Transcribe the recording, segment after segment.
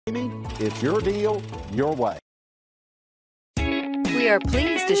It's your deal, your way. We are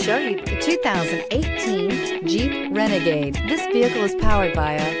pleased to show you the 2018 Jeep Renegade. This vehicle is powered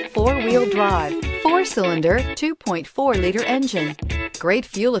by a four-wheel drive, four-cylinder, 2.4-liter engine. Great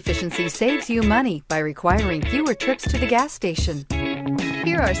fuel efficiency saves you money by requiring fewer trips to the gas station.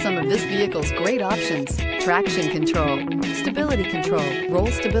 Here are some of this vehicle's great options: traction control, stability control, roll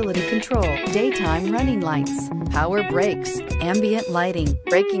stability control, daytime running lights, power brakes, ambient lighting,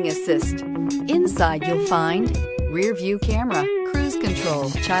 braking assist. Inside you'll find rear view camera, cruise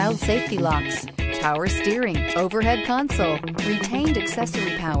control, child safety locks, power steering, overhead console, retained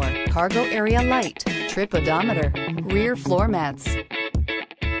accessory power, cargo area light, trip odometer, rear floor mats.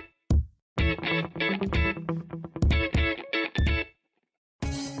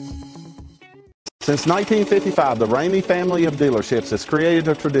 Since 1955, the Ramey family of dealerships has created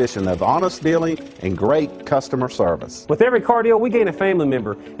a tradition of honest dealing and great customer service. With every car deal, we gain a family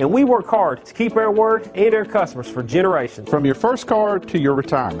member, and we work hard to keep our word and our customers for generations. From your first car to your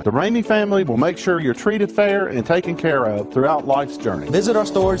retirement, the Ramey family will make sure you're treated fair and taken care of throughout life's journey. Visit our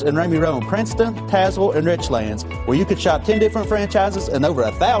stores in Ramey Road, Princeton, Tazewell, and Richlands, where you can shop 10 different franchises and over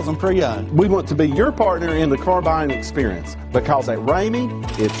 1,000 pre-owned. We want to be your partner in the car buying experience, because at Ramey,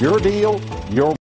 it's your deal, your